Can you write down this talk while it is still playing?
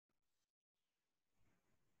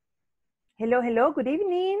Hello, hello, good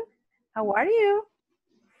evening. How are you?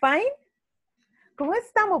 Fine. ¿Cómo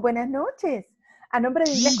estamos? Buenas noches. A nombre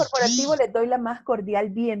de Inglés Corporativo les doy la más cordial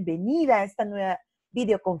bienvenida a esta nueva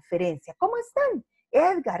videoconferencia. ¿Cómo están?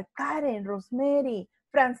 Edgar, Karen, Rosemary,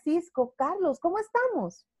 Francisco, Carlos, ¿cómo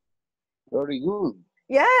estamos? Very good.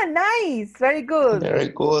 Yeah, nice. Very good.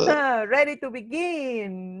 Very good. Ready to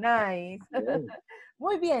begin. Nice. Yeah.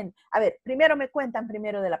 Muy bien. A ver, primero me cuentan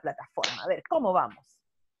primero de la plataforma. A ver, ¿cómo vamos?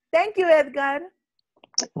 Thank you, Edgar.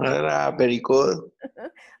 Very good.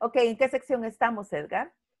 Ok, ¿en qué sección estamos,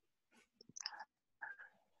 Edgar?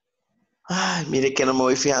 Ay, mire que no me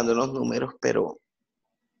voy fijando en los números, pero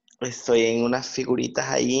estoy en unas figuritas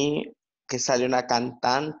ahí que sale una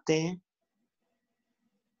cantante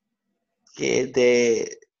que es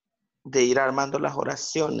de ir armando las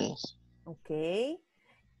oraciones. Ok.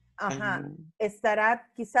 Ajá.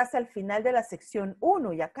 Estará quizás al final de la sección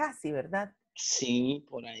 1, ya casi, ¿verdad? Sí,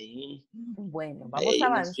 por ahí. Bueno, Ahí vamos hay a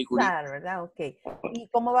unas figuritas. avanzar, ¿verdad? Ok. ¿Y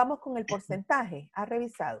cómo vamos con el porcentaje? ¿Has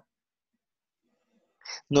revisado?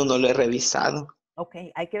 No lo he revisado. Ok,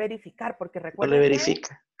 hay que verificar porque No le recuerden que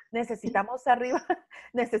verifica. necesitamos arriba,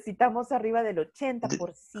 necesitamos arriba del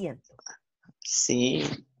 80%. Sí,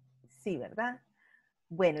 Sí, ¿verdad?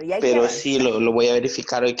 Bueno, y hay que pero avanzar. sí, lo voy a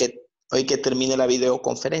verificar hoy que termine la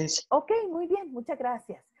videoconferencia. Ok, muy bien, muchas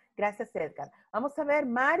gracias. Gracias, Edgar. Vamos a ver,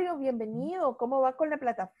 Mario, bienvenido. ¿Cómo va con la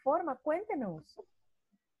plataforma? Cuéntenos.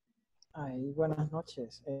 Ay, buenas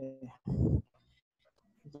noches.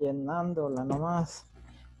 Llenándola nomás,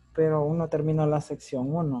 pero aún no terminó la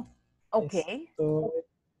sección 1. Ok. Estoy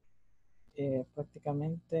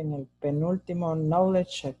prácticamente en el penúltimo knowledge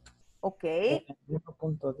check. Ok.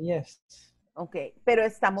 1.10. Ok, pero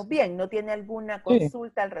estamos bien. ¿No tiene alguna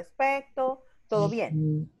consulta al respecto? ¿Todo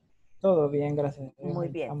bien? Todo bien, gracias. Muy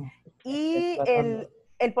bien. Estamos ¿Y tratando.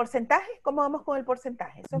 el porcentaje? ¿Cómo vamos con el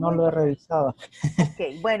porcentaje? Eso es No muy lo he importante. revisado.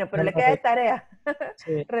 Ok, bueno, pero No le lo queda de he tarea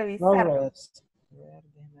Sí. revisarlo. Progress. A ver,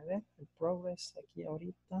 déjeme ver el progress aquí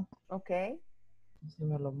ahorita. Ok. Si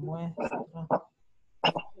me lo muestra.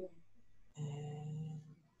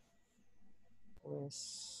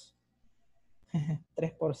 Pues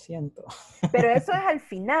 3%. Pero eso es al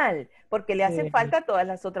final, porque le hacen Sí. falta todas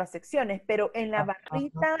las otras secciones. Pero en la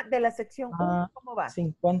barrita de la sección 1, ¿cómo va?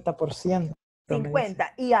 50%.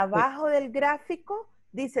 50. Y abajo del gráfico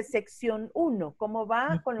dice sección 1. ¿Cómo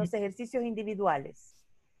va con los ejercicios individuales?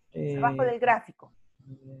 Abajo del gráfico.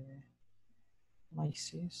 My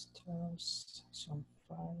sisters, section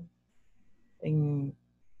 5. En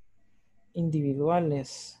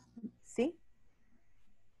individuales. ¿Sí?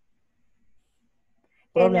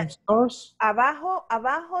 Problem source.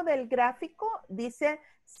 Abajo del gráfico dice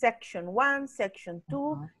section 1, section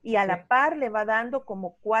 2, y a la par le va dando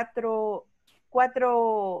como cuatro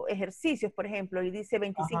ejercicios, por ejemplo, y dice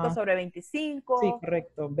 25 sobre 25. Sí,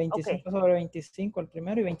 correcto. 25 sobre 25 el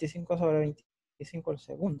primero y 25 sobre 25 el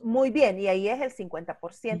segundo. Muy bien, y ahí es el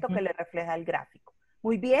 50% que le refleja el gráfico.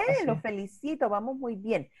 Muy bien, lo felicito, vamos muy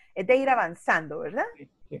bien. Es de ir avanzando, ¿verdad?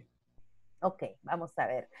 Sí. Ok, vamos a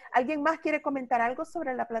ver. ¿Alguien más quiere comentar algo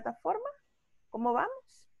sobre la plataforma? ¿Cómo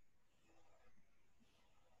vamos?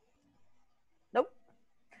 ¿No?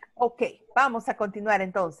 Ok, vamos a continuar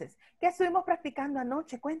entonces. ¿Qué estuvimos practicando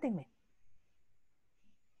anoche? Cuéntenme.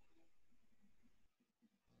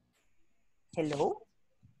 Hello.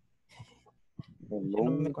 Yo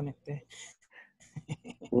no me conecté.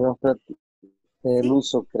 El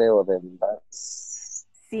uso, creo, del DAX.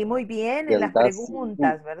 Sí, muy bien, en las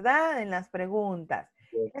preguntas, ¿verdad? En las preguntas.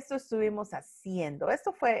 Eso estuvimos haciendo.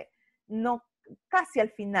 Esto fue no casi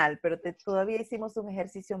al final, pero todavía hicimos un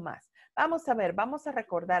ejercicio más. Vamos a ver, vamos a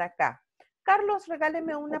recordar acá. Carlos,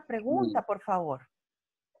 regáleme una pregunta, por favor.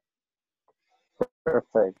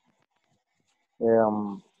 Perfect.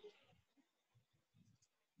 Do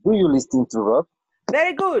you listen to rock?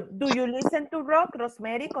 Very good. Do you listen to rock?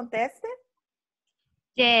 Rosemary, conteste.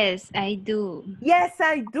 Yes, I do. Yes,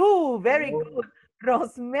 I do. Very good.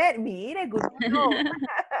 Rosemary, mire, good to know.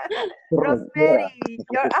 Rosemary,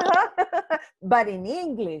 but in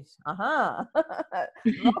English. Ajá.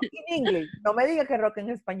 Rock in English. No me diga que rock en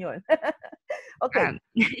español. Okay.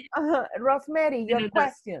 Rosemary, your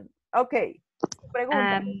question. Okay.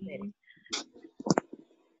 Pregunta, Rosemary.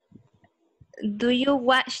 Do you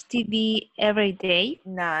watch TV every day?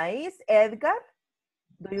 Nice. Edgar,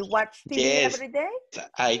 do you watch TV every day?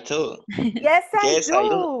 I do. Yes, I do. I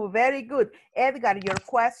do. Very good. Edgar, your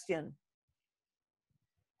question.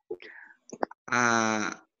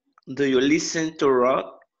 Do you listen to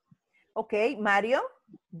rock? Okay, Mario,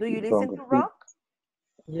 do you listen to rock?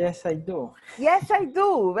 Yes, I do. Yes, I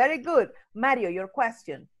do. Very good. Mario, your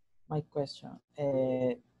question. My question.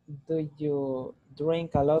 Do you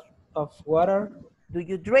drink a lot of water? Do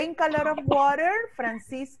you drink a lot of water,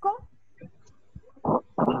 Francisco?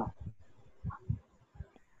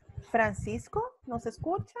 Francisco, ¿nos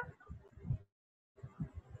escucha?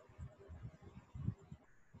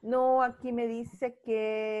 No, aquí me dice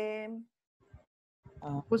que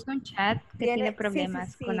Puso un chat que tiene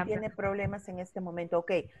problemas con la tiene problemas en este momento.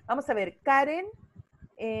 Ok, vamos a ver. Karen,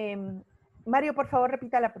 Mario, por favor,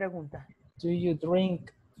 repita la pregunta. Do you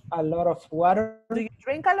drink a lot of water? Do you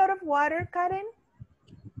drink a lot of water, Karen?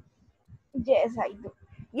 Yes, I do.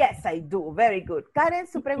 Yes, I do. Very good. Karen,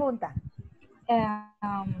 su pregunta.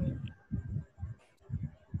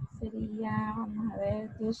 Sería, vamos a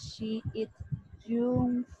ver, does she eat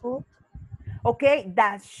junk food? Okay,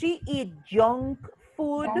 does she eat junk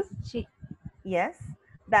food? Does she Yes.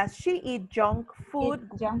 Does she eat junk food?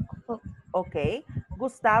 eat junk food? Okay.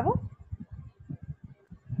 Gustavo?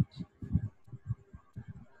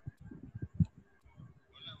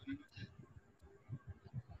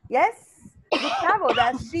 Yes. Gustavo,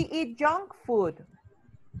 does she eat junk food?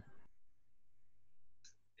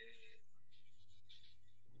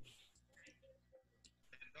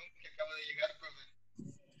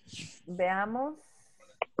 Veamos.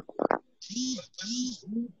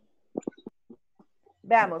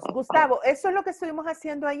 Veamos, Gustavo, eso es lo que estuvimos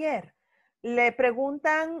haciendo ayer. Le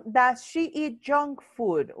preguntan, does she eat junk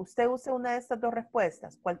food? Usted usa una de estas dos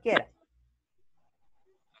respuestas, cualquiera.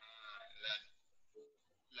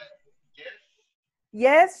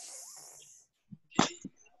 Yes.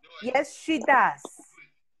 Yes, she does.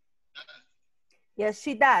 Yes,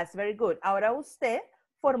 she does. Very good. Ahora usted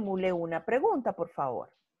formule una pregunta, por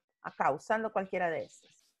favor. Acá, usando cualquiera de estas.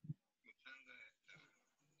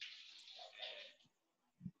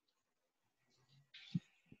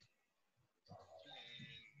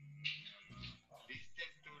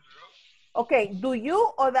 Okay, do you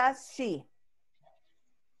or does she?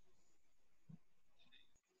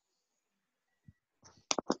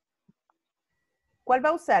 ¿Cuál va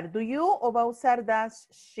a usar? Do you o va a usar does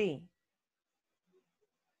she?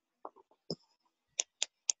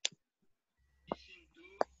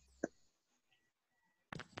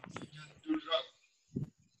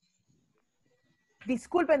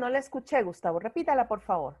 Disculpe, no la escuché, Gustavo. Repítala, por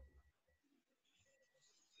favor.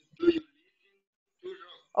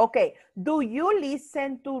 Ok. Do you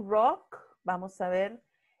listen to rock? Vamos a ver.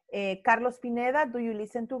 Carlos Pineda, do you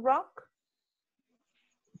listen to rock?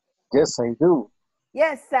 Yes, I do.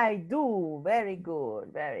 Yes, I do. Very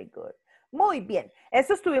good, very good. Muy bien.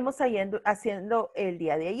 Eso estuvimos haciendo el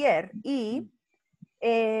día de ayer. Y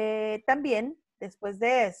también, después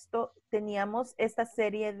de esto, teníamos esta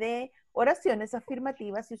serie de oraciones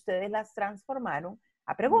afirmativas y ustedes las transformaron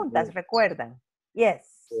a preguntas, Yes. ¿recuerdan?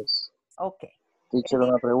 Yes. Yes. Ok. Teacher,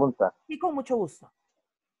 una pregunta. Sí, con mucho gusto.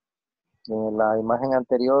 En la imagen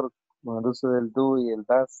anterior, con el uso del do y el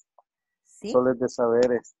das, ¿Sí? solo es de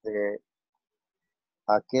saber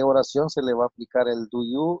a qué oración se le va a aplicar el do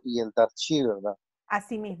you y el that she, ¿verdad?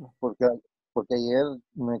 Así mismo. Porque ayer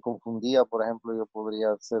me confundía, por ejemplo, yo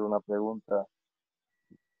podría hacer una pregunta.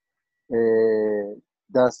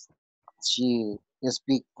 Does she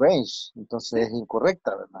speak French? Entonces es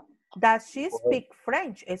incorrecta, ¿verdad? Does she speak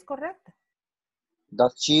French? Es correcto.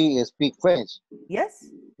 Does she speak French?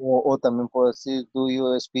 Yes. O también puedo decir, do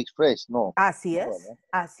you speak French? No. Así No, es. ¿verdad?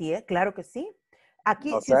 Así es, claro que sí.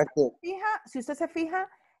 Aquí, O si sea usted se fija,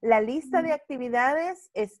 la lista de actividades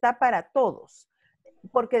está para todos.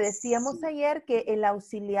 Porque decíamos Sí. ayer que el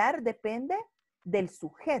auxiliar depende del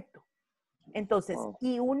sujeto. Entonces,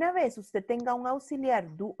 y una vez usted tenga un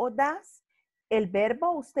auxiliar do o das, el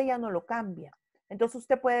verbo usted ya no lo cambia. Entonces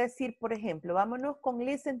usted puede decir, por ejemplo, vámonos con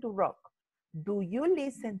listen to rock. Do you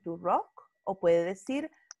listen to rock? O puede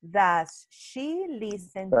decir, does she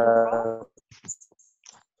listen to rock?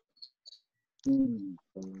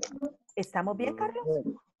 ¿Estamos bien, Carlos?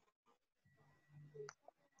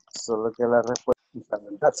 Solo que la respuesta es la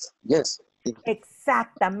verdad. Yes.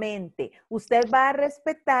 Exactamente. Usted va a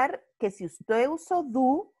respetar que si usted usó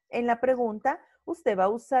do en la pregunta, usted va a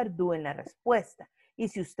usar do en la respuesta. Y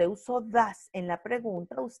si usted usó das en la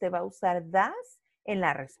pregunta, usted va a usar das en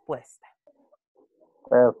la respuesta.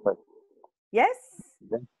 Perfect. Yes?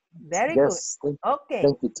 Yes. Very Yes. good. Okay.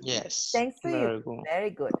 Thank you. Yes. Thanks to Very you. good.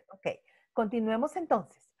 Very good. Ok. Continuemos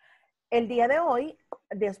entonces. El día de hoy,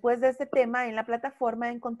 después de este tema, en la plataforma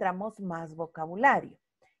encontramos más vocabulario.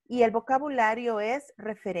 Y el vocabulario es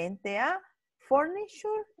referente a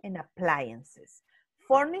furniture and appliances.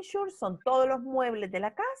 Furniture son todos los muebles de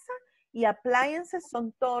la casa y appliances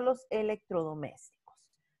son todos los electrodomésticos.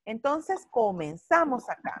 Entonces, comenzamos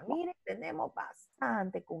acá. Miren, tenemos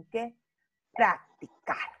bastante con qué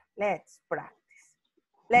practicar. Let's practice.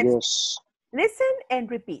 Let's Yes. listen and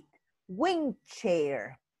repeat. Wing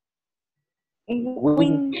chair.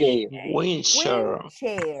 Wing chair. Wheelchair. Wing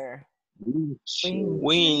chair. Wing chair.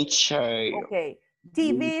 Wheelchair. Okay.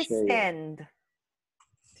 TV Wing chair. stand.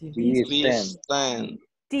 TV TV stand. stand.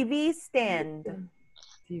 TV stand.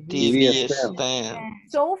 TV stand. stand.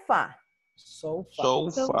 Sofa. Sofa.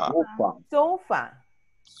 Sofa. Sofa.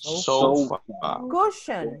 Sofa. Sofa.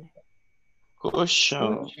 Cushion.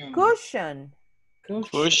 Cushion. Cushion.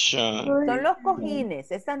 Cushion. Son los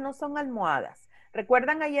cojines. Estas no son almohadas.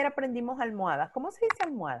 ¿Recuerdan ayer aprendimos almohadas? ¿Cómo se dice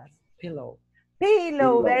almohadas? Pillow.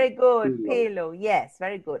 Pillow, very good. Pillow. Pillow, yes,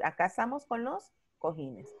 very good. Acá estamos con los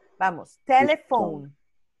cojines. Vamos, telephone.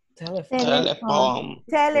 Telephone.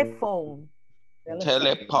 Telephone.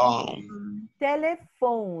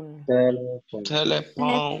 Telephone. Telephone.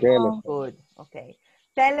 Telephone. Good, okay.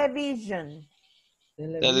 Television.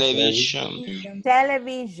 Television.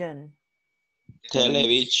 Television.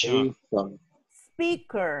 Television.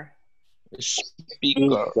 Speaker.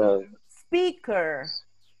 Speaker. Speaker.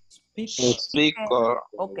 Speaker.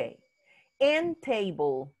 Okay. End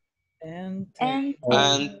table. And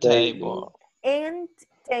Table. End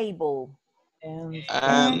table.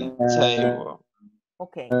 Table.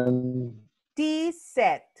 Okay. Tea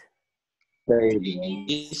set.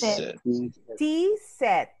 Tea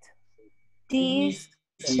set. Tea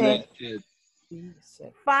set.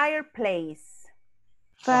 Fireplace.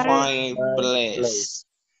 Fireplace.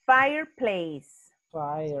 Fireplace.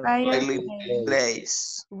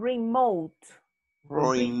 Fireplace. Remote.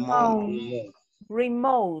 Remote.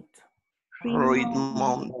 Remote.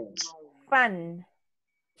 Remote. Fun.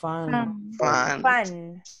 Fan.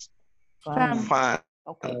 Fan. Fan.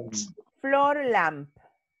 Okay. Floor lamp.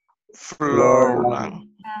 Floor lamp.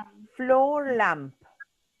 Floor lamp.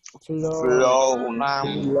 Floor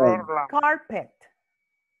lamp. Carpet.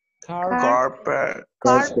 Carpet.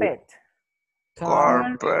 Carpet.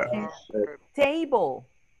 Carpet. Table.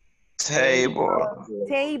 Table.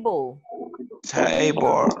 Table.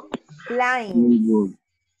 Table. Blinds.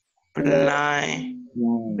 Blind.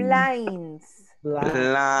 Blinds.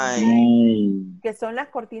 Blind. Que son las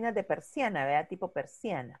cortinas de persiana, ¿verdad? Tipo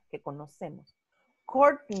persiana, que conocemos.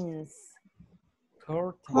 Curtains.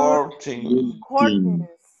 Curtain. Curtains.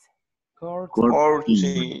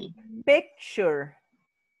 Curtain. Picture.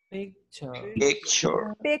 Picture.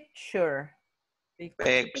 Picture. Picture.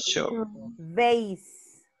 Picture.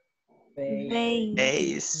 Vase.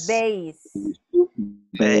 Base. Vase.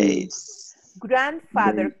 Base.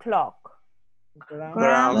 Grandfather clock.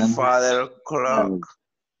 Grandfather clock.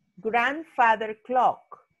 Grandfather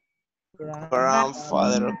clock.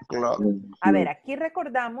 Grandfather clock. A ver, aquí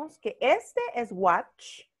recordamos que este es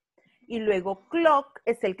watch y luego clock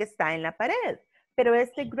es el que está en la pared. Pero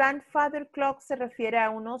este grandfather clock se refiere a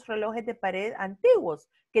unos relojes de pared antiguos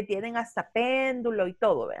que tienen hasta péndulo y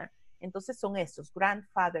todo, ¿verdad? Entonces son esos,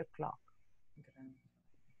 grandfather clock.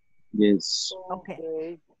 Yes.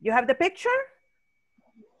 Okay. You have the picture?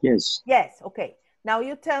 Yes. Yes, okay. Now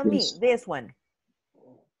you tell me Yes. this one.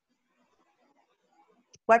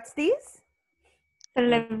 What's this?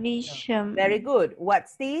 Television. Very good.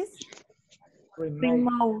 What's this?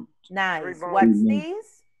 Remote. Nice. What's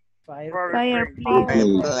this? Fireplace.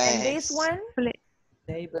 And this one?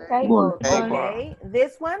 Table. Okay.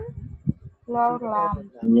 This one? Floor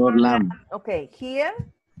lamp. Your lamp. Okay. Here?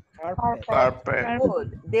 Carpet.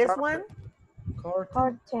 Good. This one?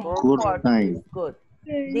 Curtain. Curtain. Good.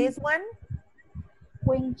 This one?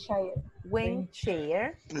 Wing chair. Wing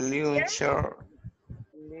chair. Living chair.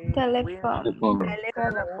 Telephone.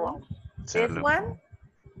 Telephone. This one?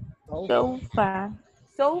 Sofa.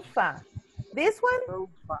 Sofa. This one?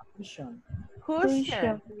 Cushion.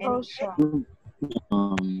 Cushion. And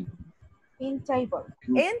Um, In table.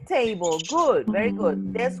 end table. Good. Very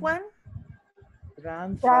good. This one?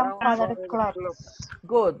 Grandfather clock.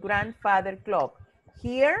 Good. Grandfather clock.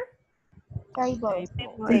 Here? Table.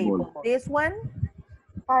 Table. This one?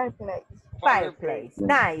 Fireplace. Fireplace.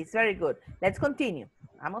 Nice. Very good. Let's continue.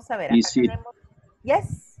 Vamos a ver. Acá Easy. tenemos.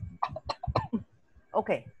 Yes.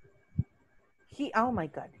 Okay. Oh my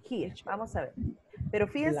God. Here. Vamos a ver. Pero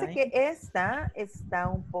fíjense que esta está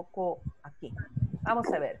un poco aquí. Vamos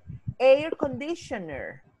a ver. Air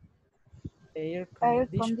conditioner. Air Air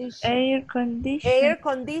conditioner. conditioner. Air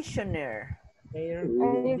conditioner. Air Air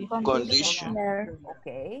conditioner. conditioner.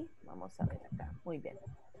 Ok. Vamos a ver acá. Muy bien.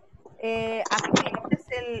 Aquí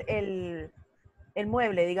este es el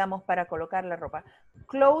mueble, digamos, para colocar la ropa.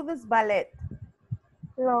 Clothes ballet.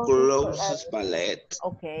 Clothes ballet.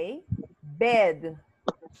 Ok. Bed.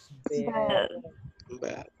 Bed.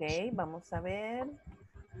 Ok, vamos a ver.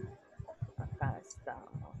 Acá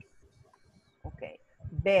estamos.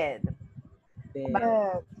 Bed. Bed.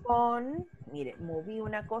 Vamos con, mire, moví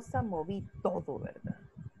una cosa, moví todo, ¿verdad?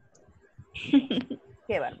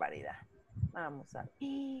 Qué barbaridad. Vamos a ver.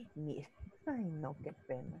 Mire. Ay, no, qué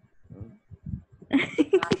pena. Vamos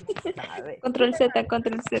a ver. Control Z,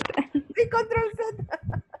 control Z. Sí, control Z.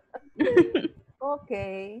 Ok,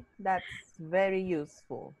 that's very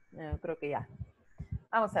useful. Creo que ya.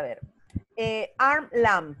 Vamos a ver. Arm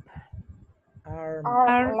lamp. Arm.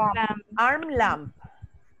 Arm lamp. Arm lamp.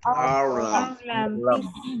 Arm lamp.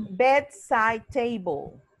 Bedside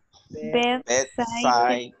table.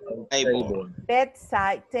 Bedside Table.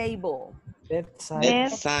 Bedside table.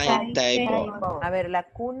 Bedside table. A ver, la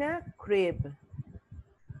cuna, crib.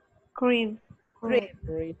 crib.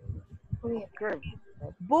 Crib.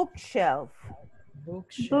 Bookshelf.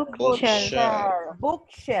 Bookshelf. Bookshelf.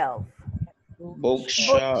 Bookshelf.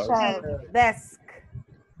 Bookshelf. Desk.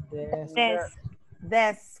 Desk.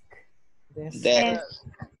 Desk. Desk.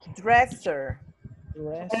 Dresser.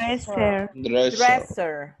 Dresser.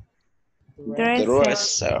 Dresser. Dresser.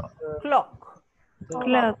 Dresser. Clock.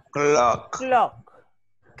 Clock. Clock. Clock.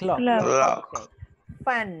 Clock. Clock.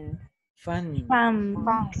 Fan. Fan. Fan.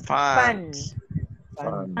 Fan.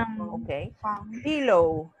 Fan. Okay.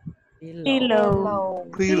 Pillow. Pillow.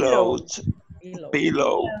 Pillow. Pillow.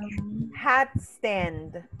 Pillow. Hat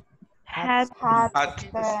stand. Hat. Hat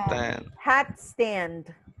stand. Hat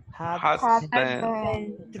stand. Hat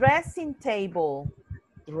stand. Dressing table.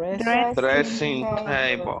 Dressing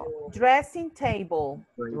table. Dressing table.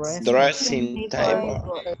 Dressing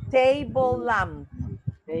table. Table lamp.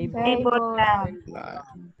 Table lamp.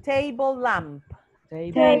 Table lamp.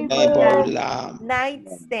 Table lamp.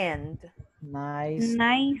 Nightstand.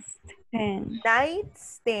 Nightstand.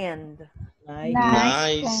 Nightstand.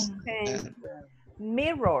 Nightstand.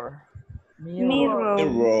 Mirror.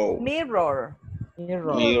 Mirror. Mirror.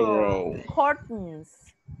 Mirror. Curtains.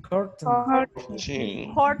 Curtain.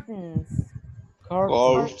 Curtains.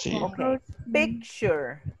 Curtain. Okay.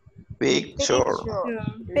 Picture. Picture.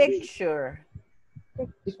 Picture.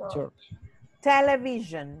 Picture.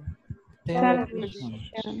 Television. Television.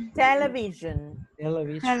 Television.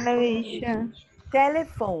 Television.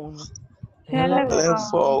 Telephone.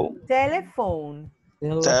 Telephone. Telephone.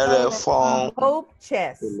 Telephone. Hope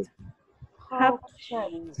chest. Hope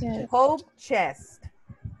Hope chest.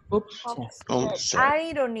 Oops.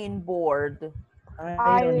 Ironing board.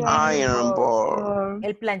 Iron board.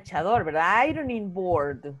 El planchador, ¿verdad? Ironing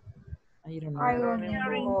board.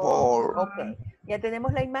 Board. Ok. ¿Ya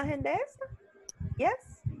tenemos la imagen de esta?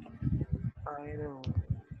 Yes.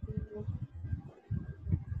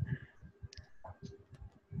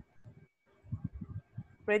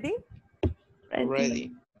 Ready?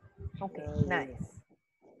 Ready. Ok, nice.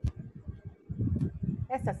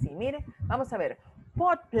 Es así, mire. Vamos a ver.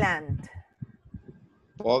 Pot plant.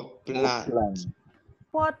 Pot plant.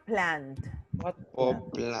 Pot plant. Pot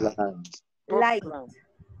plant. Light.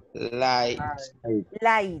 Light.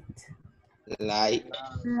 Light. Light.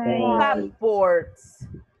 Cupboards.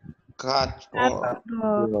 Cardboard.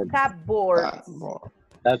 Cupboards.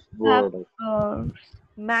 Cardboard.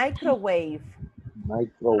 Microwave.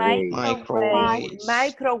 Microwave.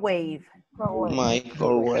 Microwave.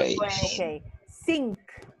 Microwave. Okay. Sink.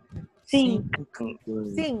 Sink.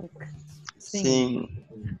 Sink. Sink.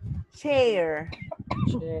 Chair.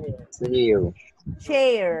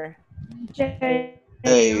 Chair. Air.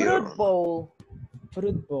 Fruit bowl.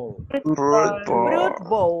 Fruit bowl. Fruit Fruit bowl.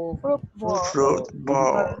 bowl. Fruit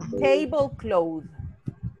bowl. Tablecloth.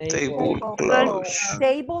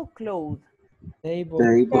 Tablecloth. Tablecloth.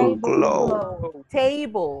 Tablecloth.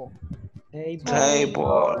 Table.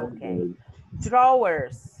 Table. Okay.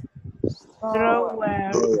 Drawers.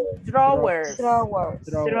 Drawers.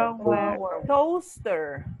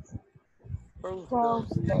 Toaster.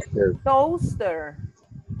 Toaster.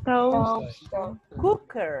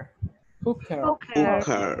 Cooker.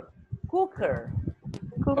 Cooker. Cooker.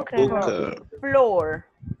 Floor.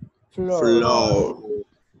 Floor.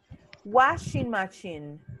 Washing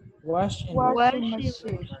machine. Washing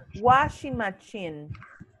machine.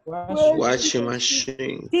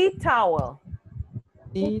 Tea towel.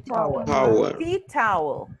 Towel. Tea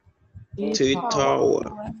towel. Tea towel.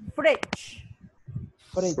 Fridge.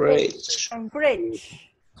 Fridge.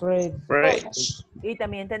 Fridge. Y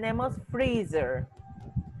también tenemos freezer.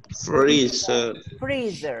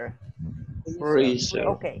 Freezer.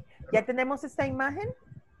 Ok. ¿Ya tenemos esta imagen?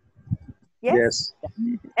 Yes.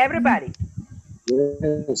 Everybody.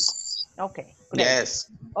 Ok.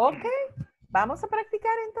 Yes. Ok. Vamos a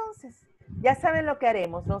practicar entonces. Ya saben lo que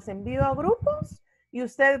haremos. Los envío a grupos y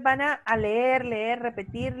ustedes van a leer,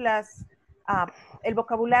 repetir el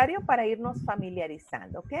vocabulario para irnos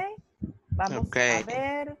familiarizando, ¿ok? Vamos Ok. a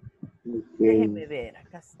ver. Déjenme ver,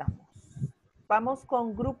 acá estamos. Vamos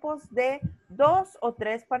con grupos de 2 o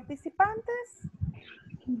 3 participantes.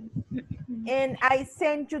 And I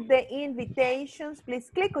send you the invitations. Please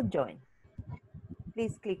click on join.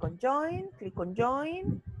 Please click on join, click on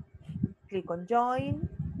join, click on join.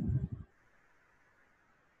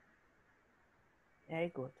 Very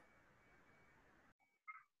good.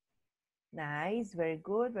 Nice, very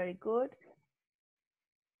good, very good.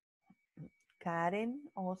 Karen,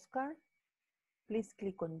 Oscar, please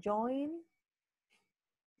click on join.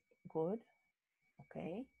 Good.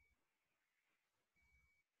 Okay.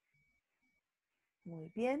 Muy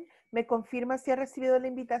bien. ¿Me confirma si ha recibido la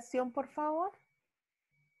invitación, por favor?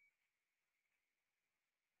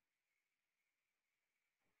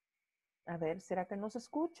 A ver, ¿será que no se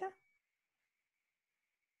escucha?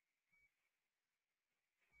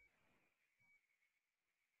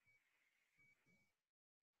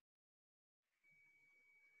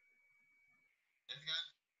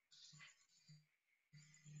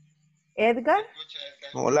 Edgar.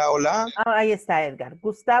 Hola, hola. Ah, ahí está Edgar.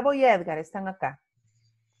 Gustavo y Edgar están acá.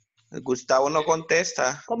 Gustavo no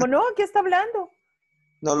contesta. ¿Cómo no? ¿Qué está hablando?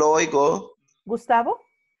 No lo oigo. ¿Gustavo?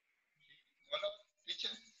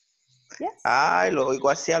 Yes. Ay, lo oigo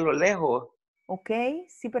así a lo lejos. Ok,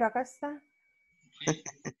 sí, pero acá está.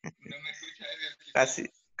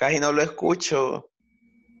 Casi no lo escucho.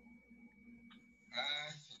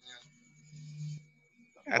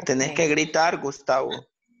 Tenés Ok. que gritar, Gustavo.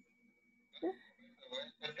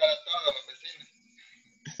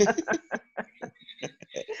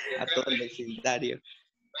 A todo el vecindario.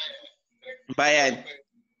 Vaya.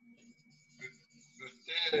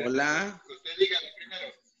 Hola.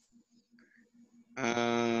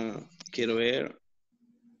 Quiero ver.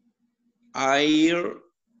 Air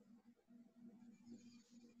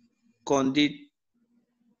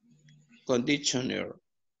conditioner.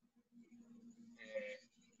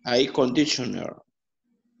 Air conditioner.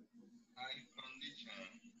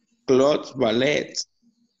 Clothes ballet.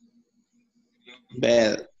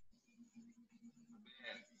 Bed.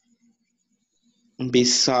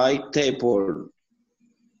 Beside table.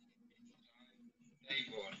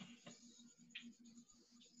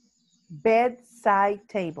 Bedside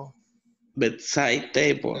table. Bedside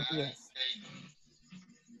table. Yes.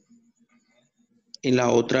 Y la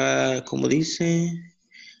otra, ¿cómo dice?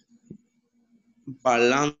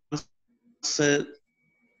 Balance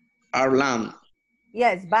arm lamp.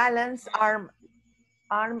 Yes, balance arm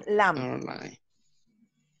lamp. Arm lamp.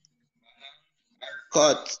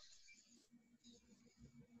 Cut.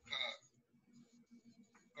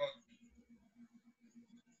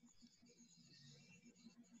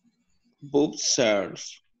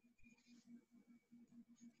 Boxers.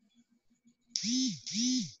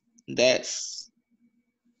 Desk.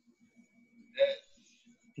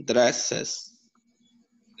 Dresses.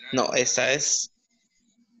 No, esa es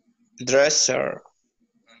dresser.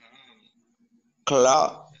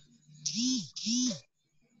 Cloth.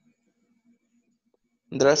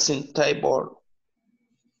 Dressing table.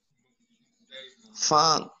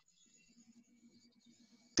 Fan.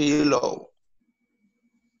 Pillow.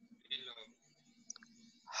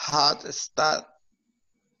 Hot stand.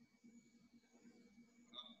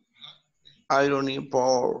 Ironing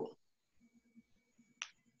board.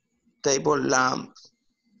 Table lamp.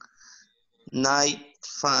 Night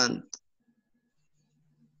fan.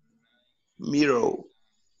 Mirror.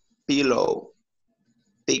 Pillow.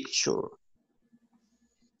 Picture.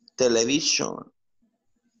 Television.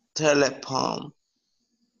 Telephone.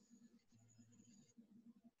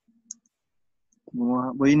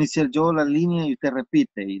 Voy a iniciar yo la línea y usted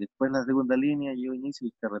repite. Y después la segunda línea yo inicio y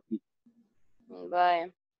usted repite.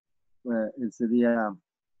 Bye. Sería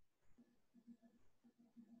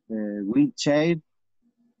wheelchair,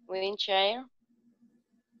 Wheelchair,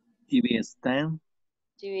 TV stand,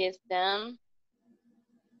 TV stand,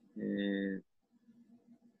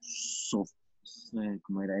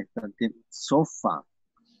 ¿cómo era esta? Sofá.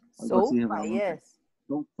 Algo así se Sofa, pronuncia. yes.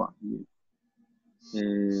 Sofá.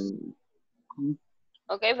 Yes.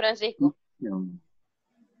 Ok, Francisco.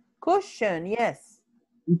 Cushion, yes.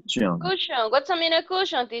 Kitchen. Cushion. What's the meaning of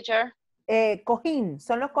cushion, teacher? Cojín,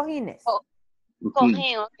 son los cojines. Oh. Cooking.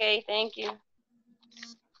 Cojín, ok, thank you.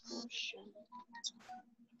 Cushion.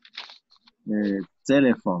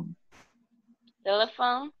 Telephone.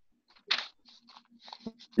 Telephone,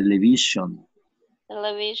 Television.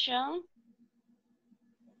 television,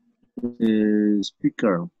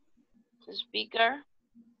 Speaker. speaker,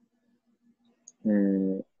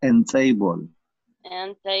 And table.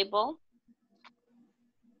 and table,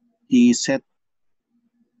 Tea set.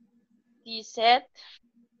 Tea set.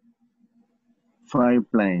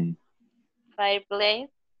 Fireplace. Fireplace.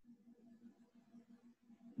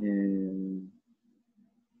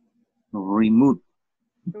 Remote.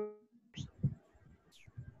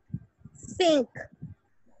 Sink.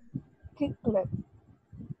 Kicklet.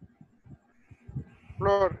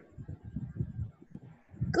 Floor.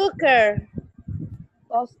 Cooker.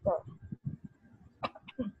 Toaster.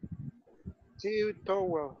 Tea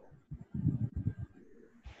towel.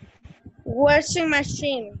 Washing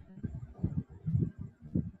machine.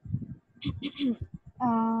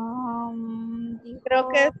 Creo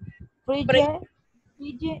que es Fridge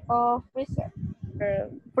o freezer.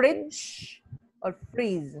 Fridge or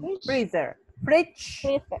freeze. Fridge. Freezer. Fridge.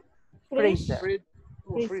 freezer. Freezer. Fridge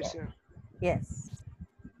o Freezer. freezer. Yes.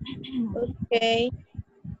 Ok.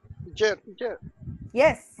 Teacher,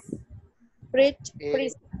 Yes. Fridge, Eh,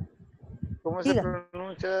 freezer. ¿cómo se Diga.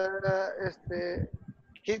 pronuncia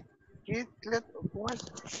Kitlet? ¿Cómo es?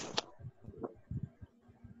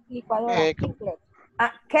 Licuadora. Eh, Kicklet.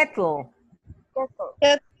 Ah, kettle.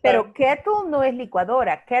 Kettle. Pero kettle no es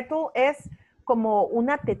licuadora. Kettle es como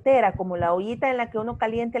una tetera, como la ollita en la que uno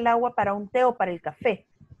calienta el agua para un té o para el café.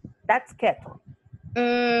 That's kettle.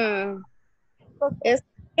 Es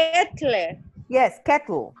kettle. Yes,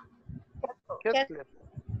 kettle. Kitlet.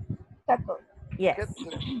 Kettle. Yes.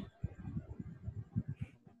 Kitlet.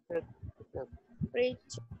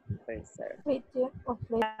 Fridge, freezer.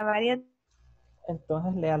 Varias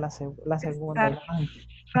Entonces lea la segunda imagen.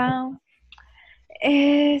 fan.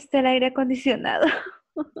 El aire acondicionado.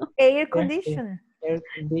 Air conditioner. Air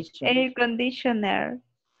conditioner. Air conditioner.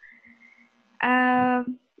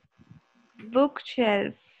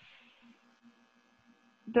 Bookshelf.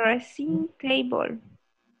 Dressing table.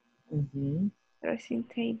 Ujú. Dressing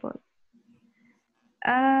table.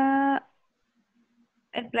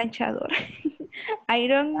 El planchador.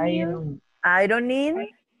 Ironing. Ironing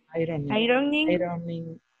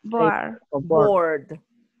Ironing board. o board.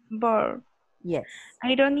 Board. Yes.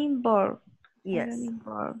 Ironing board. Yes. Ironing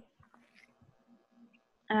board.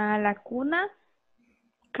 La cuna.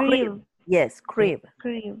 Crib. Yes, crib.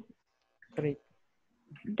 Crib. Crib.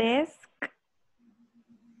 Desk.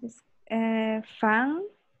 Fan.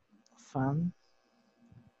 Fan.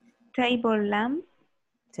 Table lamp.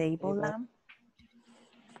 Table lamp.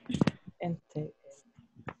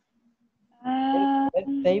 Bed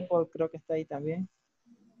table creo que está ahí también.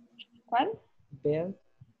 ¿Cuál? Bed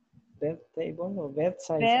table o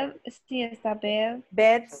bedside Bed. Sí, está bed.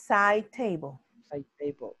 Bedside table. side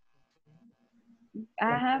table.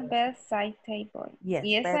 Ajá, bedside table. Yes,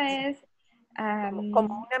 Y esa bedside. es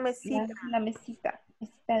Como una mesita. la mesita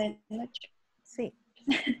de noche. Sí.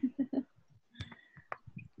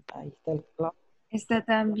 Ahí está el clock. Está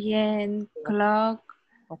también clock,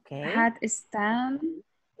 Ok. hat stand,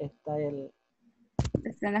 Está el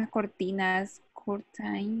están las cortinas,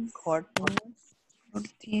 curtains, Curtains.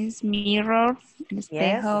 mirror, el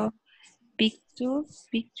espejo, picture,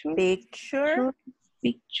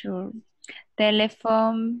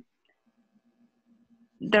 telephone,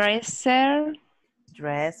 dresser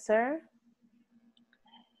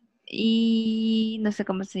y no sé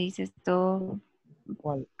cómo se dice esto.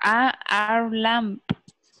 ¿cuál? Arm lamp.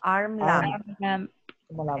 Arm lamp.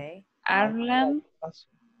 Como la Okay. Arm lamp.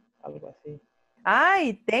 algo así.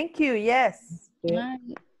 Ay, thank you, yes. Es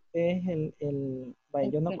vaya,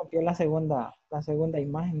 yo no copié la segunda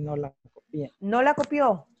imagen, no la copié. ¿No la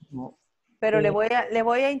copió? No. Pero le voy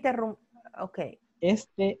a interrumpir. Ok.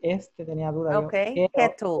 Este tenía duda. Ok.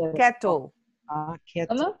 Kettle. kettle.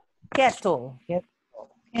 ¿Cómo? Kettle.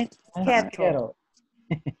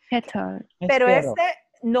 Kettle. Pero este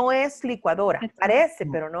no es licuadora. Parece,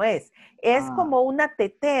 pero no es. Es como una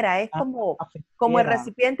tetera. Es como el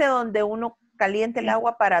recipiente donde uno calienta el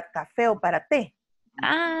agua para café o para té.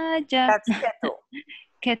 Ya. That's kettle.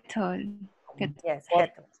 Kettle. Yes,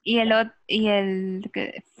 kettle. Y el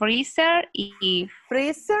freezer y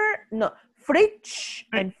Freezer, no. Fridge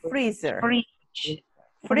and freezer.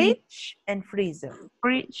 Fridge and freezer.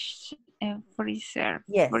 Fridge and freezer.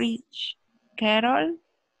 Yes. Fridge. Kettle.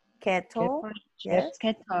 Yes.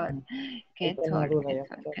 Kettle.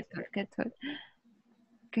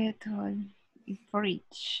 Y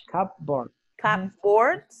fridge. Cupboard.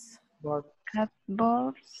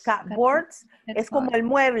 Cupboards es como el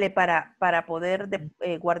mueble para poder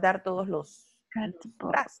guardar todos los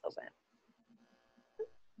trastos.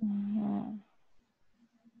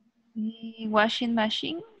 Y washing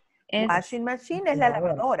machine es Washing machine es la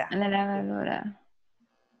lavadora. la lavadora.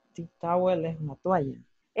 Tea towel es una toalla.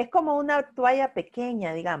 Es como una toalla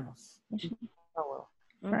pequeña, digamos. Towel.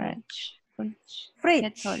 Fridge.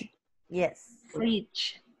 Kettle. Yes.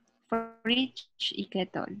 Fridge. Fridge y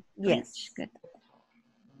kettle. Yes. Fridge, kettle.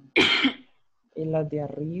 Y la de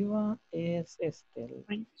arriba es el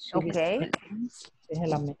Fridge, Okay. kettle. es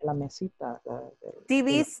la mesita.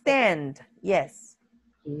 TV stand. Yes.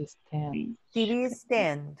 TV stand. Fridge, TV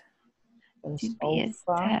stand. El TV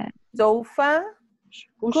sofa. stand. Sofa.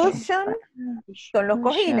 Cushion. Son los Cushion.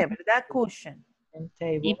 cojines, ¿verdad? Cushion. And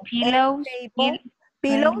Y table. pillows. Table.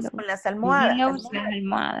 Pillows con las almohadas. Pillows, las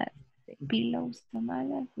almohadas. Pillows,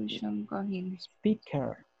 almohadas, cushion, cojines.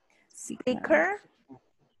 Speaker. Speaker.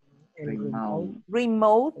 El Remote.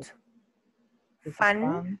 Remote. el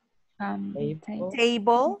Fan. table.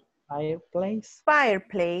 Table. Fireplace.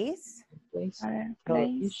 Fireplace. Fireplace. Fireplace.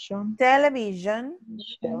 Television. Television.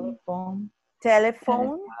 Telephone.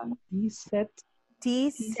 Telephone. Tea set.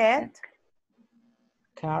 Tea set.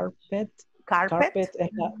 Carpet. Carpet. Carpet es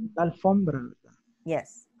la alfombra, ¿verdad?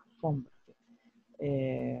 Yes. Alfombra.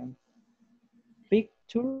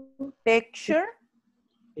 Picture. Picture.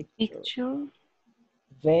 Picture.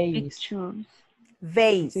 Vase. Pictures.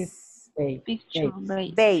 Vase. Vase. Picture.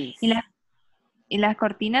 Vase. Vase. Vase. Y las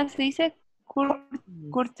cortinas se dice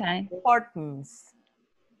curtain. Curtains.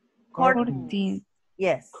 Curtains.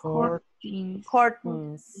 Yes. Curtains.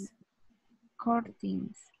 Curtains.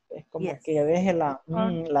 Curtains. Es como Yes. que deje la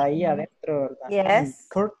I adentro, ¿verdad? Yes.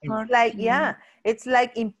 Curtain. It's like, yeah, it's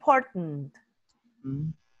like important.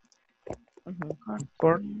 Mm.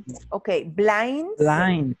 Curtains. Okay, blinds.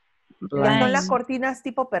 Blind. Que son las Blinds. cortinas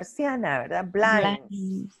tipo persiana, ¿verdad?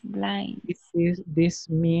 Blinds. Blinds. This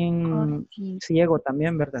mean Curtains. ciego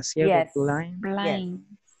también, ¿verdad? Ciego. Yes. Blind. Blinds.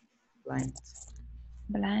 Blinds.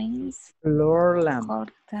 Blinds. Floor lamp.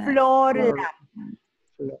 Corta. Floor Floor- lamp.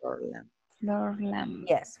 Floor lamp. Floor lamp.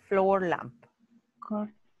 Yes, floor lamp.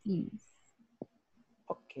 Curtains.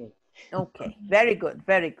 Okay. Okay, very good,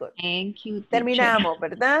 very good. Thank you, teacher. Terminamos,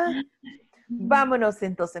 ¿verdad? Vámonos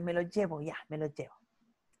entonces, me lo llevo ya, me lo llevo.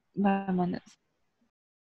 Vámonos.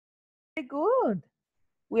 Very good.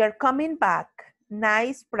 We are coming back.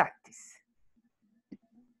 Nice practice.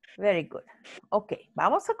 Very good. Ok,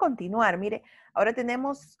 vamos a continuar. Mire, ahora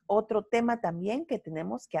tenemos otro tema también que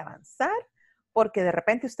tenemos que avanzar porque de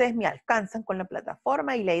repente ustedes me alcanzan con la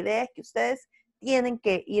plataforma y la idea es que ustedes tienen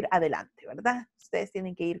que ir adelante, ¿verdad? Ustedes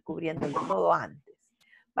tienen que ir cubriéndolo todo antes.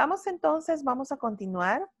 Vamos entonces, vamos a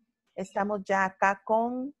continuar. Estamos ya acá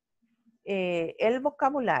con el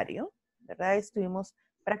vocabulario, ¿verdad? Estuvimos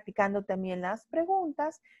practicando también las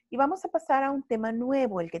preguntas y vamos a pasar a un tema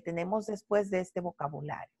nuevo, el que tenemos después de este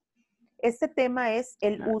vocabulario. Este tema es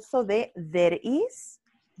el uso de there is,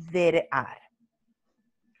 there are.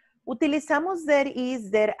 Utilizamos there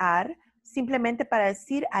is, there are simplemente para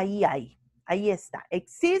decir ahí hay, ahí está,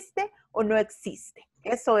 existe o no existe.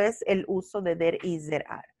 Eso es el uso de there is, there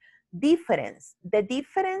are. Difference, the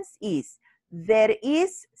difference is there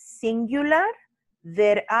is singular,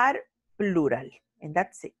 there are plural, and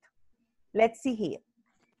that's it. Let's see here.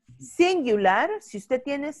 Singular, si usted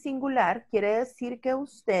tiene singular, quiere decir que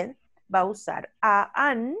usted va a usar a,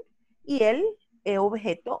 an y el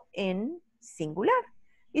objeto en singular.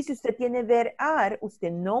 Y si usted tiene there are,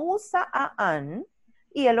 usted no usa a, an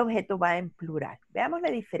y el objeto va en plural. Veamos la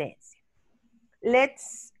diferencia.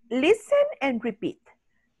 Let's listen and repeat.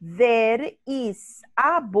 There is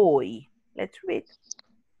a boy. Let's read.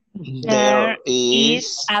 There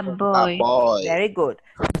is a boy. Very good.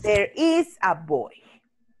 There is a boy.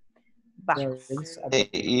 There Vamos. is a There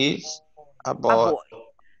is a A boy. boy.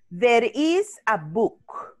 There is a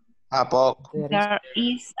book. A book. There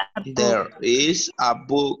is a book. There is a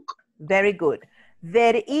book. Very good.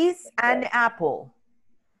 There is an apple.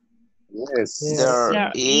 Yes.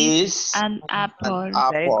 There is an apple. an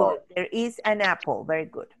Very apple. good. There is an apple. Very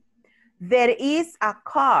good. There is a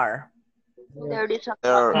car. There is a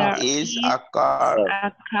There There is is a car.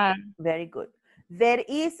 a car. Very good. There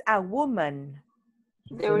is a woman.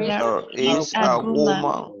 There is There is a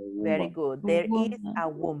woman. Very good. There is Woman. a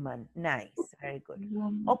woman. Nice. Very good.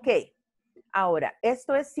 Woman. Ok. Ahora,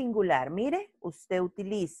 esto es singular. Mire, usted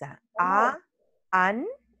utiliza a, an,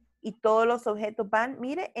 y todos los objetos van,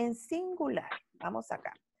 mire, en singular. Vamos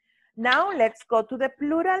acá. Now, let's go to the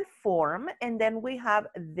plural form, and then we have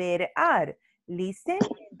there are. Listen,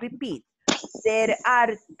 repeat. There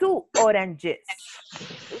are 2 oranges.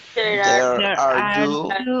 there are There are two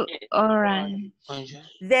two orange.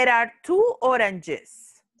 There are 2 oranges.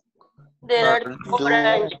 there are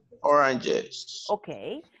orange. oranges.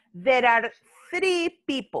 Okay. There are 3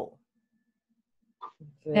 people.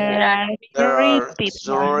 There are There three are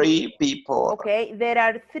people. 3 people. Okay. There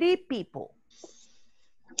are 3 people.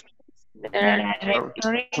 There are There are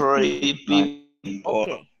three 3 people.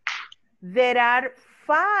 Okay. There are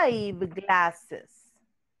 5 glasses.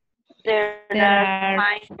 There are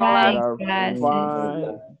five There are glasses.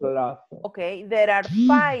 5 glasses. Okay, there are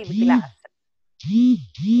 5 glasses.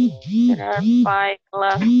 There are 5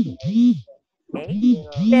 glasses. Okay,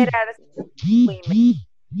 there are 6 women.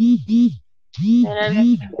 There are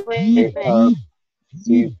women.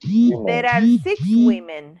 There are 6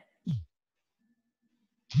 women.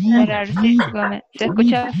 There are 6 women. Se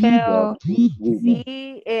escucha feo.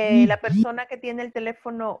 Sí, la persona que tiene el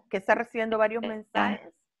teléfono, que está recibiendo varios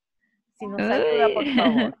mensajes, si nos ayuda, por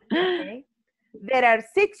favor. Okay. There are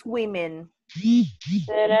 6 women.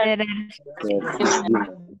 There are 6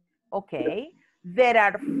 women. Okay. There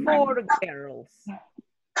are 4 girls.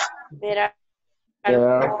 There There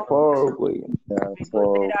are are 4 women. There are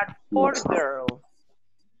 4 girls.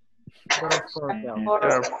 There are 4 girls.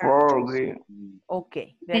 There are 4 women.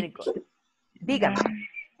 Okay, very good. Dígame,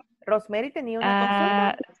 Rosemary tenía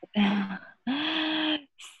una consulta.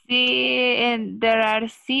 Sí, and there are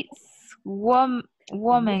 6 women.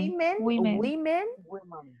 Women. Muy bien.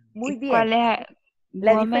 ¿Cuál es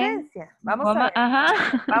La woman? diferencia. Vamos a ver.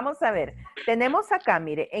 Ajá. Vamos a ver. Tenemos acá,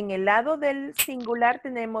 mire, en el lado del singular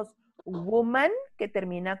tenemos woman, que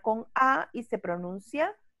termina con A y se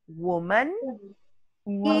pronuncia woman.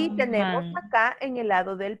 Y tenemos acá en el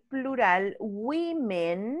lado del plural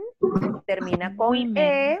women, termina con Women.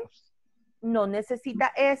 E, no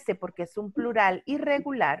necesita S porque es un plural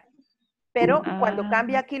irregular, pero cuando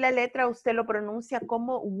cambia aquí la letra usted lo pronuncia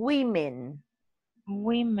como women.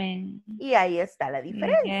 Women. Y ahí está la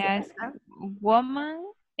diferencia. Yes. Woman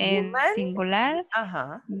en Woman. singular.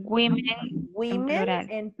 Ajá. Women, Women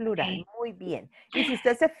en plural. Muy bien. Y si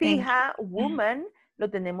usted se fija, woman lo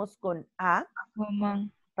tenemos con A.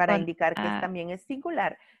 Woman. Para con indicar que A. también es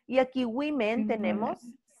singular. Y aquí women tenemos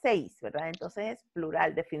 6, ¿verdad? Entonces es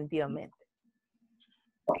plural definitivamente.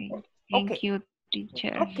 Okay. Thank you,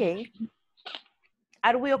 teacher. Okay.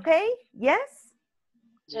 Are we okay? Yes?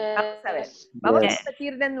 Vamos a ver. Vamos a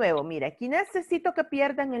repetir de nuevo. Mira, aquí necesito que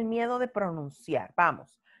pierdan el miedo de pronunciar.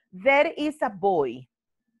 Vamos. There is a boy.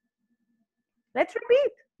 Let's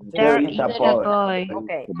repeat. There is a boy.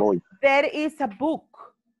 Okay. There is a book.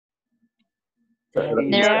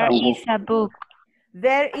 There is a book.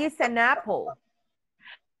 There is an apple.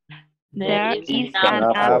 There is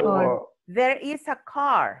an apple. There is a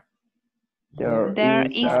car. There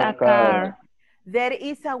is a car. There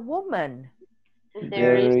is a woman.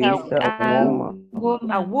 There is a woman.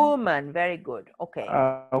 A woman. Very good. Okay.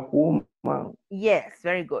 A woman. Yes,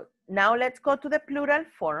 very good. Now let's go to the plural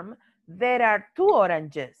form. There are 2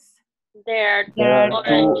 oranges. There There are are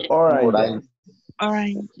 2 oranges.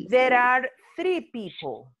 There are 3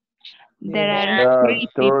 people. There are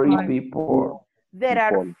 3 people. There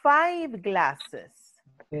are 5 glasses.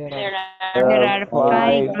 There are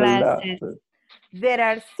 5 glasses. There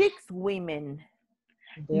are 6 women.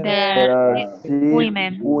 There are 6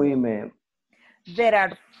 women. There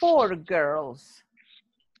are 4 girls.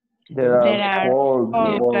 There are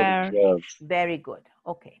 4 girls. Very good.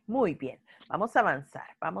 Ok, muy bien. Vamos a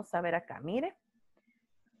avanzar. Vamos a ver acá. Mire.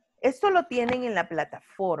 Esto lo tienen en la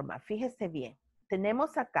plataforma. Fíjese bien.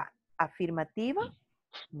 Tenemos acá afirmativa,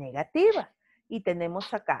 negativa. Y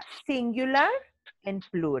tenemos acá singular en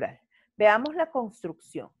plural. Veamos la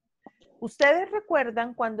construcción. Ustedes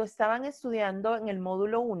recuerdan cuando estaban estudiando en el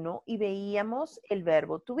módulo 1 y veíamos el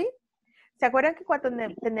verbo to be. ¿Se acuerdan que cuando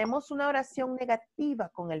tenemos una oración negativa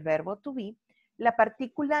con el verbo to be, la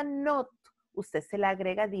partícula not, usted se la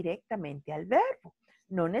agrega directamente al verbo?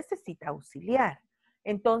 No necesita auxiliar.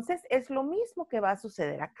 Entonces, es lo mismo que va a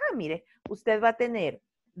suceder acá. Mire, usted va a tener,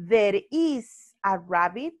 there is a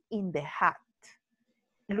rabbit in the hat.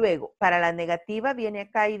 Luego, para la negativa viene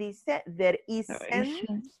acá y dice, there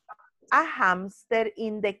isn't a hamster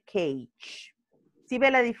in the cage. ¿Sí ve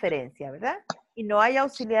la diferencia, verdad? Y no hay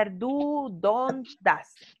auxiliar do, don't,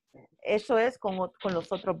 does. Eso es con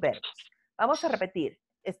los otros verbos. Vamos a repetir.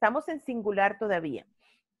 Estamos en singular todavía.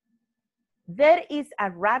 There is a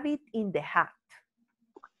rabbit in the hat.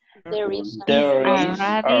 There is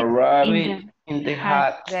a rabbit in the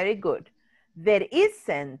hat. Very good. There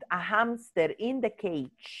isn't a hamster in the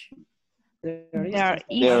cage. There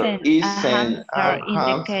isn't a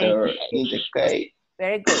hamster in the cage.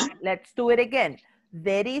 Very good. Let's do it again.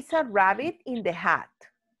 There is a rabbit in the hat.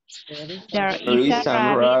 There is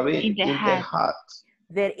a rabbit in the hat.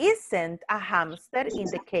 There isn't a hamster in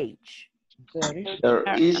the cage. There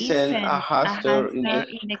isn't a hamster in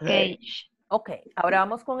the cage. Ok, ahora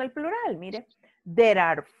vamos con el plural, mire. There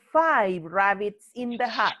are 5 rabbits in the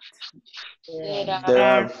hat. There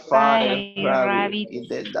are 5 rabbits in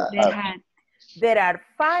the hat. There are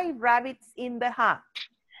 5 rabbits in the hat.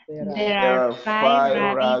 There There There are are five 5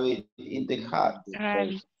 rabbits. rabbits in the hat.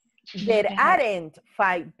 Rabbits. There the hat. aren't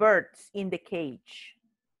 5 birds in the cage.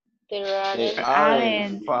 There There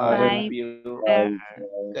aren't aren't Aren't 5 five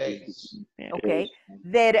birds. Cage. Okay.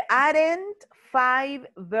 There aren't 5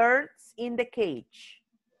 birds in the cage.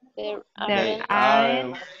 there There There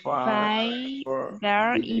aren't aren't 5 five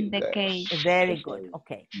birds in the cage. Very good.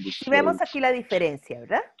 Okay. Si vemos aquí la diferencia,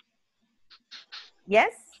 ¿verdad?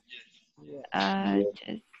 Yes?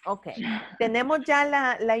 Just Ok. ¿Tenemos ya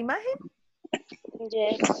la imagen?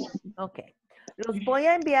 yes. Ok. Los voy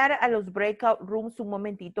a enviar a los breakout rooms un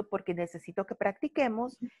momentito porque necesito que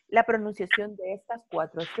practiquemos la pronunciación de estas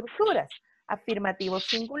 4 estructuras. Afirmativo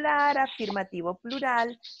singular, afirmativo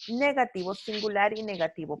plural, negativo singular y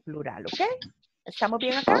negativo plural. ¿Ok? ¿Estamos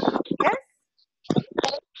bien acá? Yes?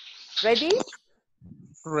 Ready?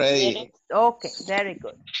 Ready. Ok, very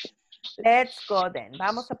good. Let's go then.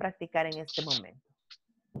 Vamos a practicar en este momento.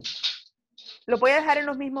 Lo voy a dejar en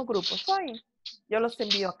los mismos grupos. Fine. Yo los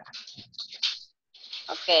envío acá.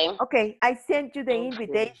 Okay. Okay, I sent you the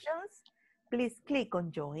invitations. Please click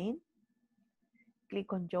on join.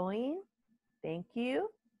 Click on join. Thank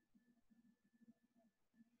you.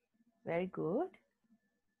 Very good.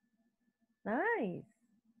 Nice.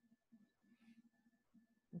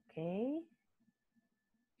 Okay.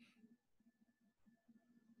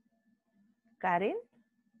 Karen,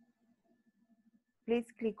 please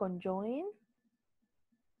click on join.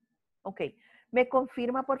 Ok. ¿Me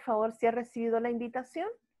confirma, por favor, si ha recibido la invitación?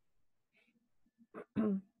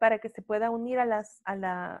 Para que se pueda unir a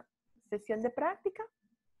la sesión de práctica.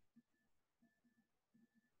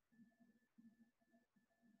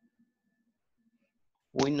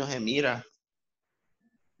 Uy, no se mira.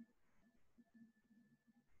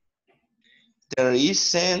 There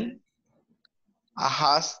isn't a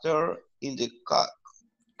hamster in the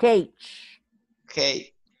Cage.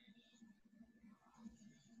 cage.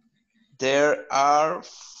 There are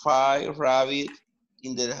 5 rabbits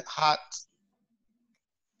in the hat.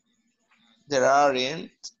 There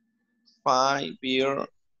aren't 5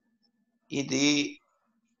 birds in the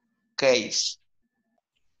cage.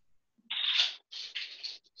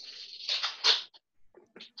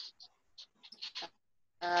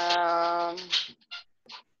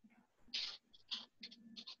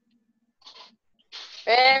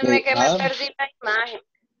 Espérenme que me perdí la imagen.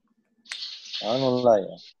 no la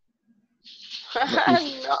haya.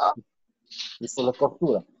 No. Hizo la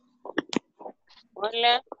captura.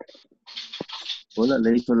 Hola. Hola,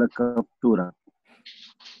 le hizo la captura.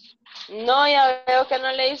 No, ya veo que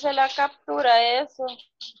no le hice la captura a eso.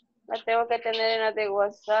 La tengo que tener en la de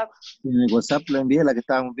WhatsApp. En el WhatsApp le envié la que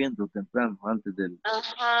estábamos viendo temprano, antes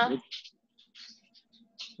Ajá.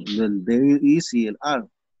 del there is y el are.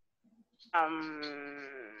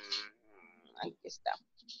 Aquí está.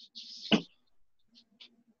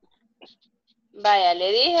 Vaya,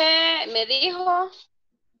 le dije, me dijo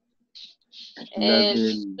La el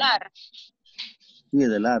del, titular. sí,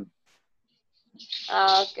 del are.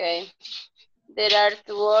 Okay. There are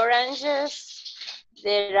 2 oranges.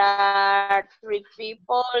 There are 3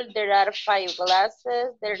 people. There are 5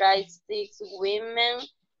 glasses. There are 6 women.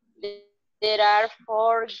 There are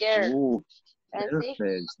 4 girls. Oh, Francisco, perfect.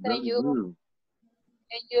 can Very good.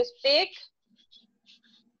 you speak?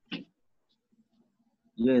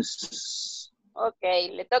 Yes. Okay,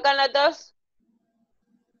 ¿le tocan las 2?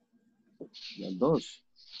 Las 2.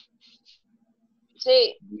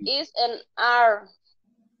 Sí, is and are.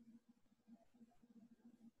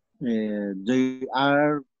 They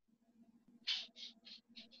are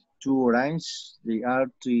 2 orange. They are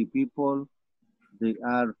 3 people. They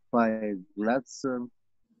are 5 glasses.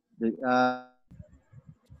 They are.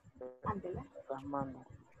 Las mando.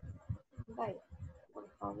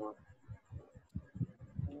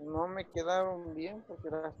 No me quedaron bien porque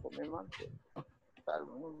las tomé mal. Tal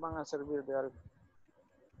vez nos van a servir de algo.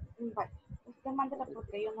 Vale, usted mándela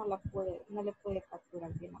porque yo no le pude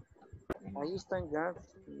capturar bien. Ahí están ya.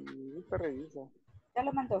 Y ahorita revisa. ¿Ya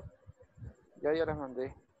lo mandó? Ya las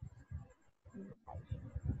mandé.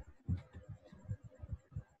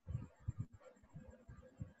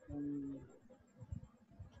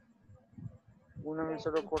 Una me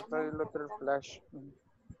solo cortar y el otro el flash.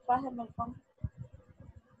 Pásenme el phone.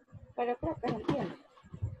 Pero creo que se entiende.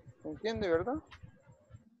 ¿Se entiende, verdad?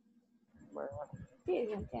 Bueno. Sí,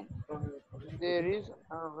 se entiende. There is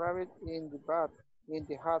a rabbit in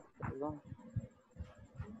the hat, perdón.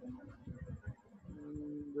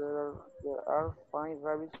 There are 5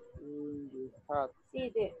 rabbits in the hat.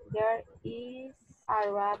 Sí, there is a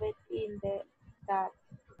rabbit in the hat.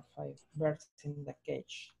 5 birds in the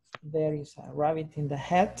cage. There is a rabbit in the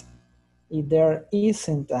hat. There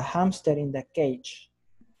isn't a hamster in the cage.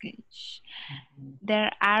 Cage.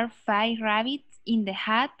 There are 5 rabbits in the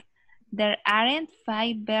hat. There aren't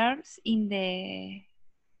 5 birds in the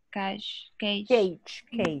cage. Cage. Cage,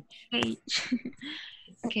 cage. Cage.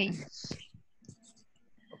 Cage.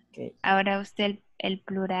 Okay. Ahora usted el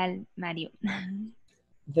plural, Mario.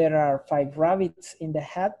 There are 5 rabbits in the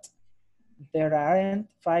hat. There aren't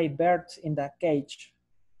 5 birds in the cage.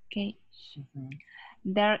 Cage.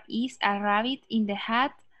 There is a rabbit in the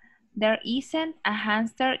hat. There isn't a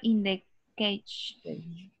hamster in the cage.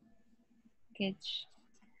 Cage.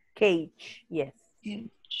 Cage, yes.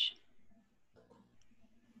 Cage.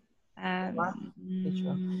 Más,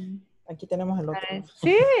 aquí tenemos el otro.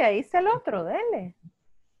 Sí, ahí está el otro, dele.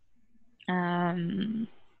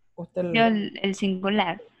 Usted Yo el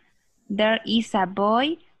singular. There is a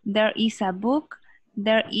boy. There is a book.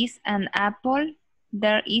 There is an apple.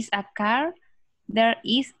 There is a car. There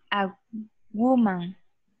is a woman.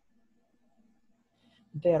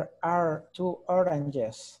 There are 2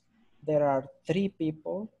 oranges. There are 3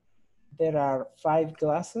 people. There are 5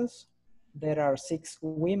 glasses. There are 6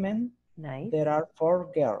 women. Nice. There are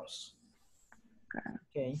 4 girls.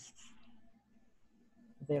 Okay.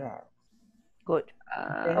 There are. Good.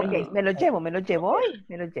 Ok, me lo llevo hoy,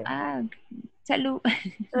 me lo llevo. Salud.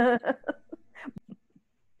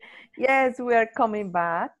 Yes, we are coming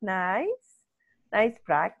back. Nice. Nice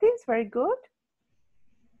practice. Very good.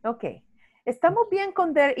 Ok. ¿Estamos bien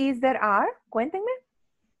con there is, there are? Cuéntenme.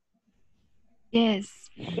 Yes.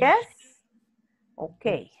 Yes. Ok.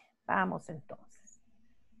 Vamos entonces.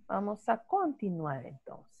 Vamos a continuar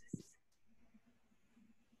entonces.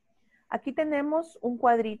 Aquí tenemos un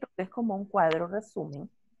cuadrito que es como un cuadro resumen,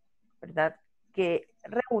 ¿verdad? Que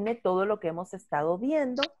reúne todo lo que hemos estado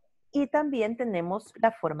viendo y también tenemos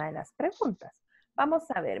la forma de las preguntas.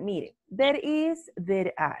 Vamos a ver, mire, there is,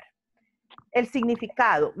 there are. El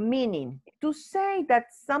significado, meaning, to say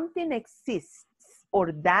that something exists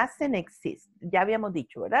or doesn't exist. Ya habíamos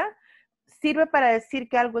dicho, ¿verdad? Sirve para decir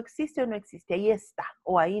que algo existe o no existe. Ahí está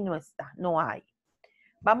o ahí no está, no hay.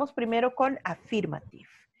 Vamos primero con affirmative.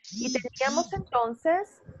 Y teníamos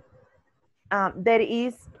entonces, there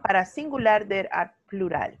is para singular, there are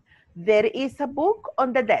plural. There is a book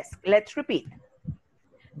on the desk. Let's repeat.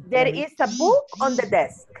 There is a book on the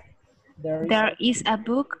desk. There is a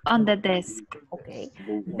book on the desk. Okay.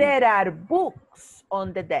 There are books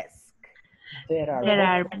on the desk. There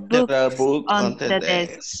are books on the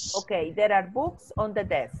desk. Okay, there are books on the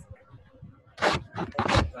desk.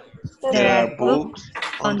 There are books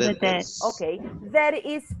on the desk. Okay, there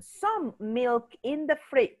is some milk in the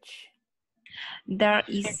fridge. There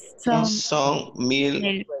is some milk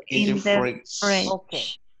in the fridge. Okay.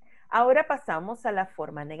 Ahora pasamos a la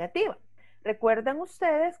forma negativa. Recuerdan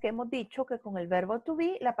ustedes que hemos dicho que con el verbo to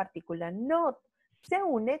be, la partícula not se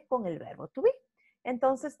une con el verbo to be.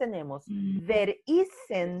 Entonces tenemos, there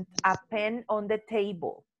isn't a pen on the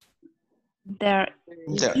table. There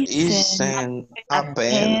isn't a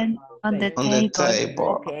pen on the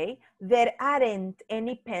table. Okay. There aren't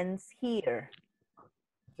any pens here.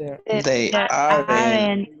 There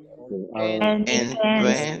aren't any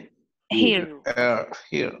pens here.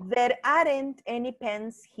 There aren't any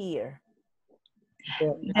pens here.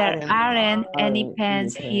 There aren't any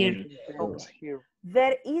pens here. Okay.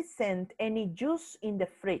 There isn't any juice in the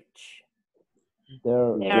fridge.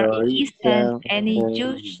 There isn't any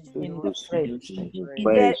juice in the fridge.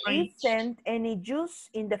 There isn't any juice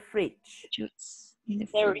in the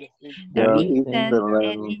fridge. There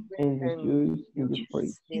isn't any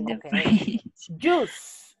juice in the fridge.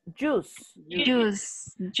 Juice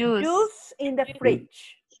in the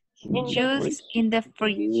fridge. Juice in the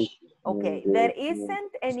fridge. Okay, there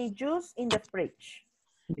isn't any juice in the fridge.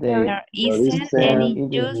 There isn't any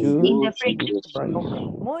juice in the fridge. Okay,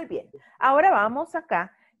 muy bien. Ahora vamos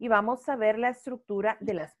acá y vamos a ver la estructura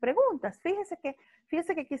de las preguntas. Fíjese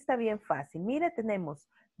que aquí está bien fácil. Mire, tenemos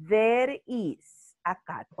there is a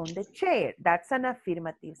cat on the chair. That's an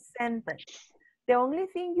affirmative sentence. The only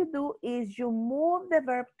thing you do is you move the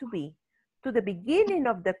verb to be to the beginning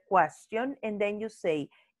of the question and then you say,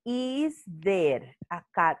 is there a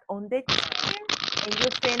cat on the chair? And you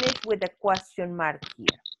finish with the question mark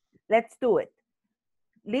here. Let's do it.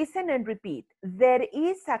 Listen and repeat. There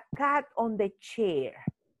is a cat on the chair.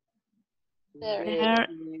 There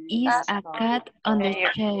is a cat on the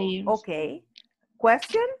chair. Okay.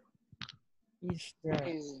 Question? Is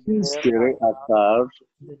there a car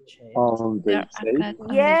on the chair?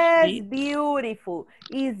 Yes, beautiful.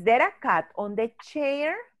 Is there a cat on the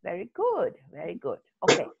chair? Very good, very good.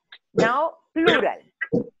 Okay, now plural.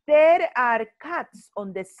 There are cats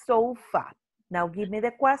on the sofa. Now give me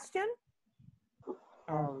the question.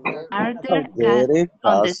 Are there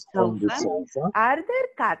cats on the sofa? Are there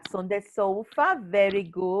cats on the sofa? Very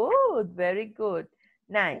good, very good.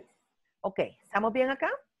 Nice. Ok, ¿estamos bien acá?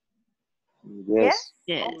 Yes.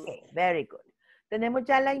 Yes. Ok, very good. ¿Tenemos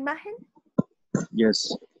ya la imagen?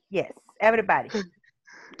 Yes. Yes, everybody.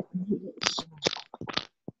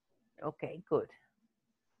 Ok, good.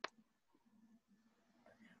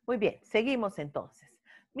 Muy bien, seguimos entonces.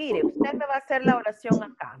 Mire, usted me va a hacer la oración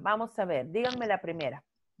acá. Vamos a ver, díganme la primera.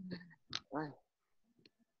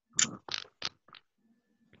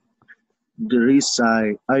 There is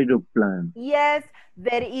an aeroplane. Yes,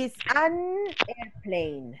 there is an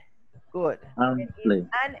airplane. Good. There is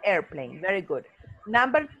an airplane. Very good.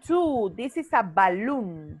 Number 2, this is a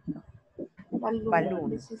balloon. Balloon.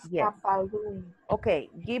 This is Yes. a balloon. Okay,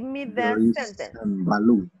 give me There the is sentence. a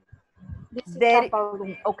balloon. This is There, a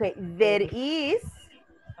balloon. okay, there is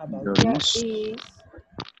There There is is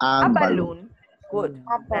a a balloon. balloon. Good. a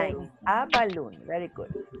Nice. balloon. A balloon. Very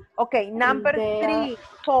good. Okay, number There- 3,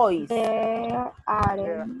 toys. There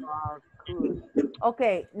are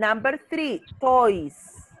Okay, number 3, toys.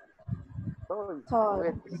 toys.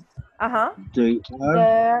 Uh-huh. They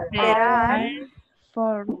are There There are are,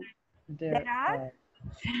 For there are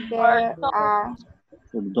there are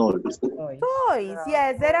for dolls. toys.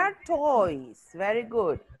 Yes, there are toys. Very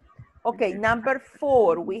good. Okay, number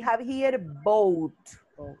 4, we have here boat.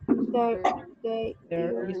 There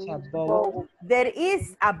is a boat. There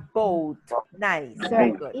is a boat. Nice. Very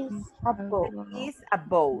There good. is a boat. Is a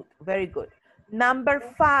boat. Very good. Number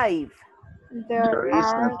 5. There There is a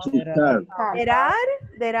are two car. cars. There are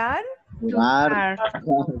There are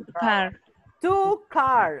car. 2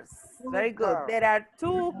 cars. Very good. There are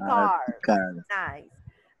 2 cars. cars. Nice.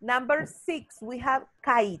 Number 6, we have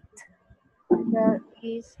kite. There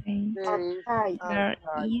is a kite. There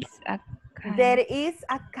is a kite. There is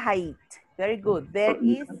a kite. Very good. There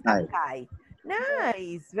is a Kite. kite.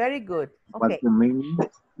 Nice. Very good. What Okay. the meaning?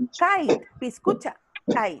 Kite. Escucha.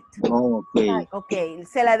 Kite. Oh, okay. Ok.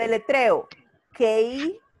 Se la deletreo.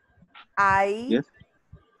 K-I-T-E.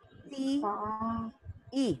 Ah,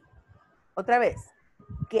 Otra vez.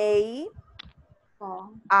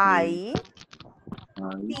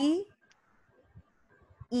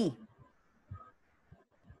 K-I-T-E.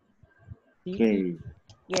 Okay.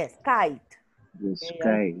 Yes. Kite. Yes,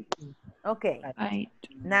 okay. Okay. Kite.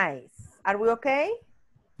 Nice. Are we okay?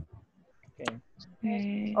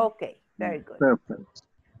 Okay. Okay. Very good. Perfect.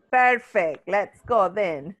 Perfect. Let's go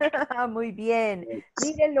then. Muy bien.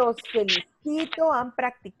 Miren, los felicito. Han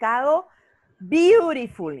practicado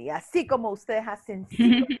beautifully. Así como ustedes hacen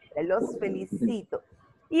siempre. Los felicito.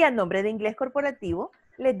 Y a nombre de Inglés Corporativo,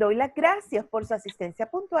 les doy las gracias por su asistencia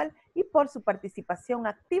puntual y por su participación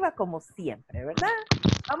activa como siempre, ¿verdad?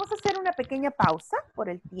 Vamos a hacer una pequeña pausa por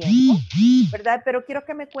el tiempo, ¿verdad? Pero quiero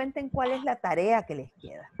que me cuenten cuál es la tarea que les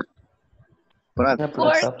queda.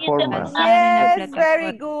 Plataforma. Yes,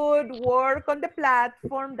 very good. Work on the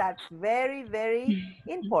platform. That's very, very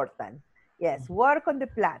important. Yes, work on the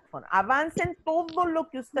platform. Avancen todo lo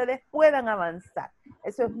que ustedes puedan avanzar.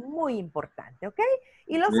 Eso es muy importante, ¿ok?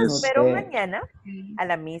 Y los espero mañana a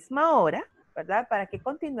la misma hora, ¿verdad? Para que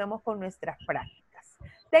continuemos con nuestras prácticas.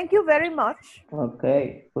 Thank you very much.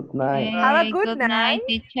 Okay, good night. Have a good night.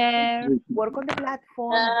 Teacher. Work on the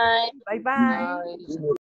platform. Bye. Bye-bye.